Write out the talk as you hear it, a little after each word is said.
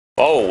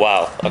Oh,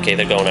 wow. Okay,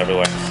 they're going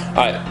everywhere.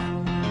 Alright.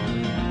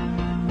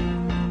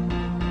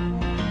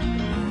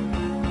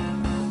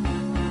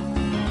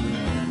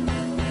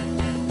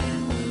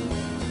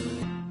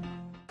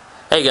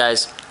 Hey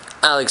guys,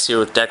 Alex here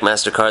with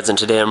Deckmaster Cards, and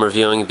today I'm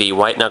reviewing the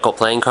White Knuckle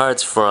playing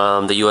cards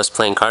from the US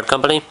Playing Card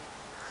Company.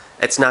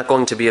 It's not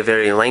going to be a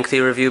very lengthy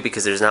review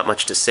because there's not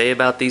much to say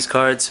about these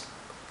cards.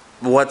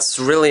 What's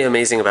really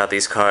amazing about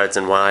these cards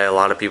and why a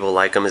lot of people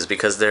like them is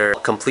because they're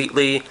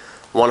completely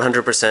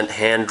 100%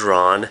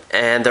 hand-drawn,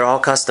 and they're all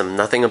custom.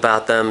 Nothing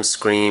about them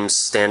screams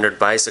standard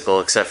bicycle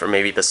except for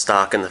maybe the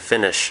stock and the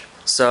finish.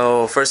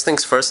 So first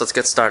things first, let's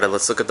get started.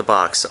 Let's look at the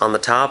box. On the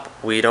top,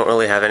 we don't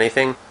really have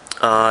anything.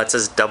 It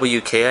says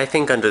WK, I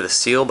think, under the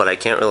seal, but I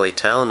can't really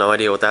tell. No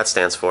idea what that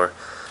stands for.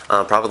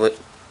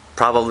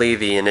 Probably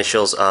the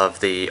initials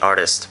of the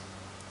artist.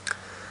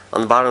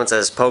 On the bottom it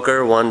says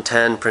Poker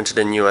 110 printed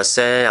in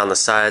USA. On the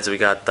sides we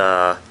got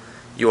the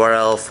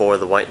URL for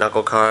the White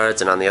Knuckle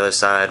cards, and on the other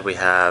side we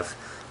have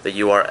the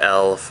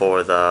URL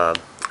for the,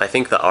 I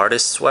think, the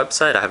artist's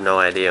website. I have no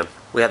idea.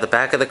 We have the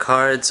back of the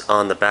cards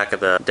on the back of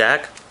the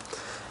deck,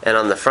 and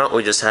on the front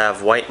we just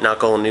have White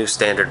Knuckle new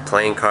standard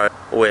playing card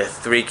with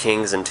 3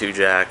 kings and 2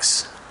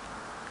 jacks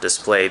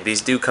displayed.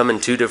 These do come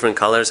in 2 different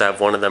colors. I have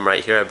one of them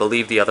right here. I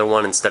believe the other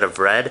one, instead of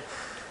red,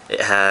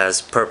 it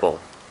has purple.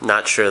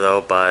 Not sure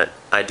though, but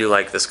I do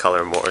like this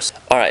color more.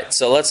 Alright,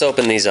 so let's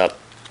open these up.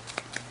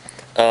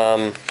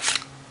 Right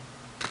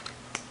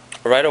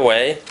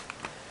away,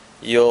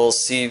 you'll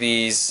see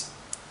these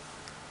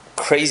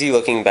crazy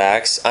looking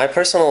backs. I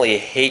personally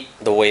hate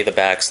the way the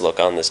backs look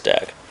on this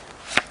deck.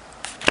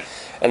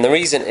 And the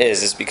reason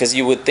is because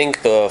you would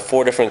think the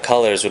 4 different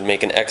colors would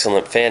make an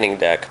excellent fanning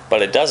deck,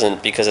 but it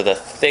doesn't because of the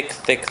thick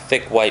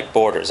white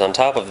borders. On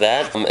top of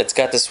that, it's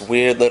got this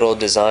weird little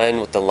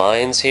design with the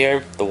lines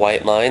here, the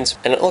white lines,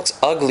 and it looks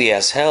ugly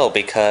as hell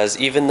because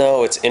even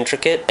though it's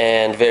intricate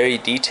and very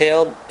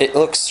detailed, it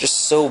looks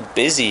just so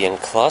busy and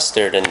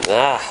clustered, and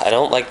I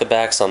don't like the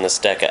backs on this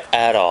deck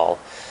at all.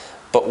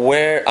 But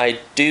where I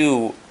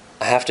do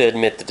have to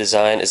admit the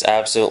design is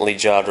absolutely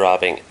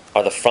jaw-dropping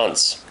are the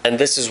fronts. And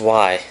this is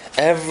why.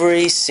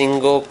 Every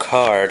single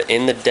card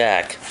in the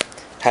deck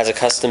has a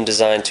custom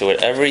design to it.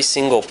 Every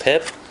single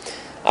pip,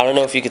 I don't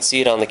know if you could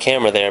see it on the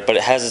camera there, but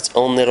it has its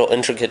own little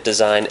intricate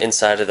design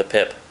inside of the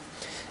pip.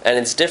 And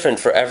it's different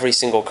for every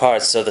single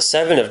card. So the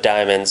 7 of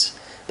diamonds,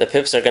 the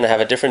pips are going to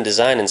have a different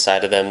design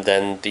inside of them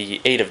than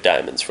the 8 of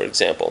diamonds, for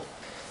example.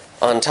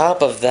 On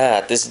top of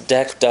that, this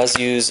deck does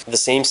use the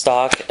same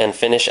stock and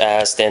finish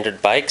as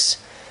standard bikes.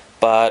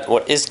 But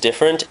what is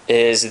different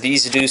is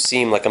these do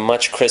seem like a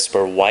much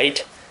crisper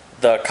white.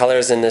 The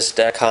colors in this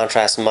deck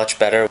contrast much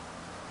better.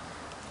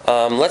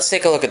 Let's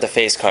take a look at the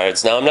face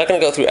cards. Now, I'm not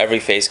going to go through every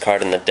face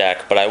card in the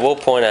deck, but I will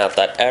point out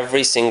that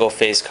every single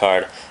face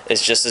card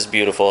is just as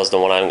beautiful as the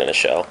one I'm going to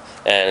show.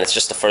 And it's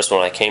just the first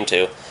one I came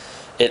to.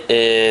 It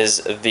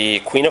is the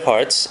Queen of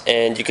Hearts,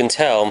 and you can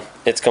tell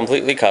it's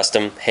completely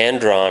custom,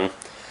 hand-drawn.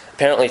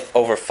 Apparently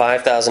over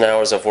 5,000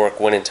 hours of work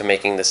went into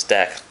making this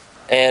deck.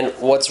 And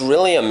what's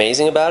really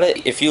amazing about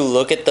it, if you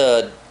look at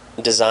the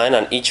design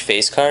on each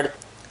face card,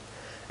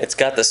 it's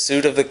got the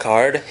suit of the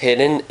card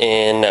hidden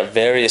in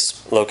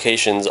various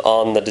locations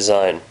on the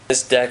design.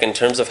 This deck, in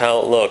terms of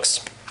how it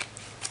looks,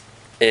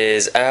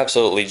 is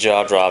absolutely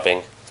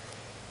jaw-dropping.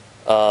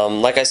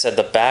 Like I said,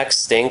 the backs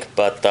stink,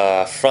 but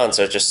the fronts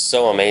are just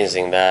so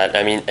amazing that,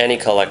 I mean, any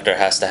collector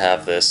has to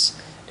have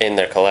this in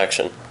their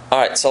collection.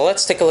 Alright, so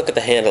let's take a look at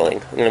the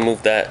handling. I'm going to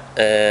move that,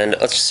 and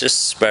let's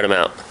just spread them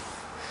out.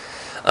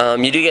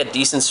 You do get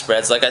decent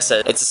spreads. Like I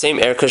said, it's the same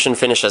air cushion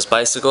finish as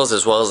bicycles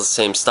as well as the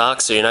same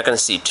stock, so you're not going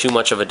to see too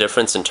much of a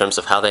difference in terms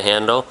of how they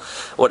handle.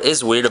 What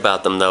is weird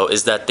about them though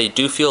is that they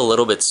do feel a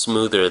little bit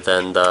smoother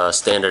than the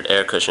standard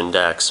air cushion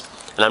decks,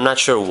 and I'm not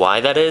sure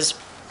why that is.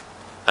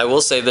 I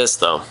will say this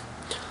though,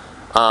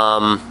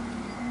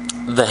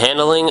 the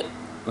handling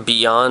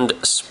beyond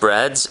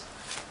spreads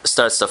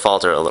starts to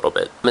falter a little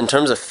bit. In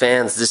terms of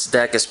fans, this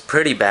deck is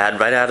pretty bad.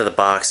 Right out of the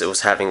box it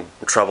was having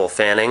trouble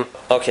fanning.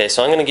 Okay,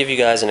 so I'm going to give you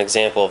guys an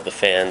example of the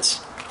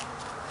fans.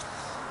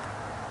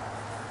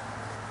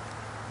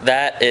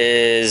 That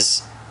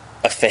is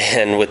a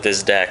fan with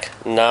this deck.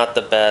 Not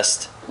the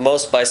best.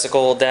 Most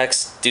bicycle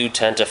decks do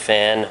tend to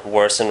fan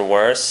worse and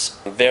worse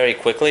very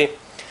quickly,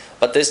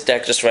 but this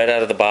deck just right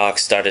out of the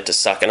box started to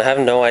suck, and I have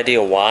no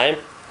idea why.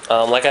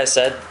 Like I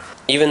said,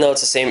 even though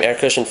it's the same air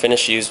cushion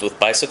finish used with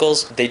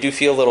bicycles, they do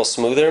feel a little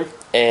smoother,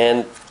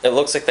 and it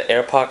looks like the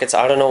air pockets,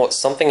 I don't know,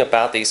 something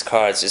about these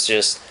cards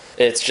is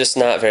it's just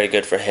not very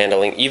good for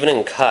handling. Even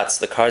in cuts,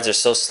 the cards are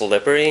so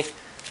slippery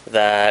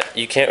that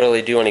you can't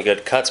really do any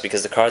good cuts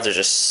because the cards are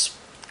just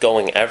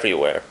going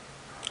everywhere.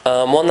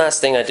 One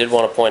last thing I did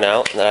want to point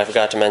out that I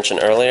forgot to mention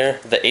earlier,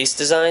 the ace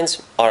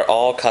designs are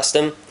all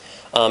custom.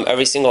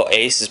 Every single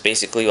ace is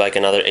basically like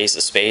another ace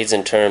of spades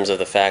in terms of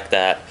the fact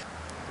that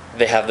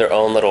they have their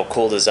own little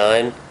cool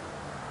design.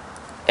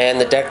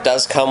 And the deck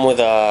does come with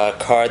a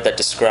card that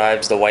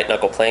describes the White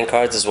Knuckle playing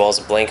cards as well as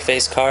a blank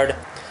face card.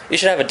 You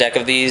should have a deck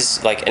of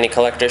these, like any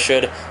collector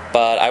should,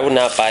 but I would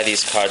not buy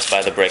these cards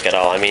by the brick at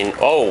all. I mean,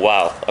 oh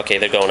wow, okay,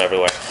 they're going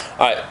everywhere.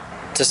 Alright,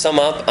 to sum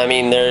up, I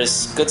mean,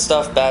 there's good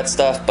stuff, bad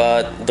stuff,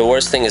 but the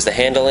worst thing is the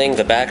handling.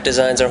 The back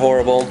designs are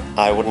horrible.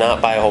 I would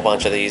not buy a whole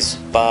bunch of these,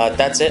 but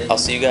that's it. I'll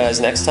see you guys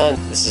next time.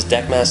 This is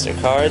Deckmaster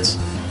Cards.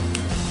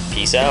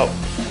 Peace out.